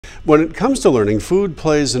When it comes to learning, food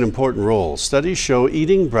plays an important role. Studies show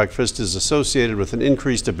eating breakfast is associated with an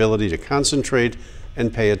increased ability to concentrate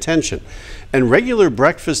and pay attention. And regular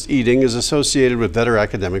breakfast eating is associated with better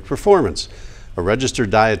academic performance. A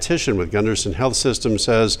registered dietitian with Gunderson Health System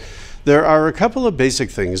says there are a couple of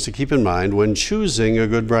basic things to keep in mind when choosing a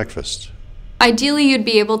good breakfast. Ideally, you'd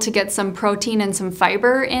be able to get some protein and some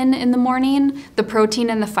fiber in the morning. The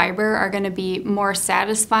protein and the fiber are going to be more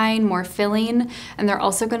satisfying, more filling, and they're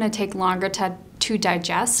also going to take longer to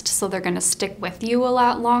digest, so they're going to stick with you a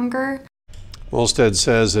lot longer. Olstead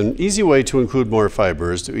says an easy way to include more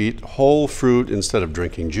fiber is to eat whole fruit instead of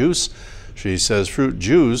drinking juice. She says fruit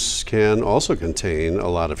juice can also contain a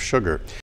lot of sugar.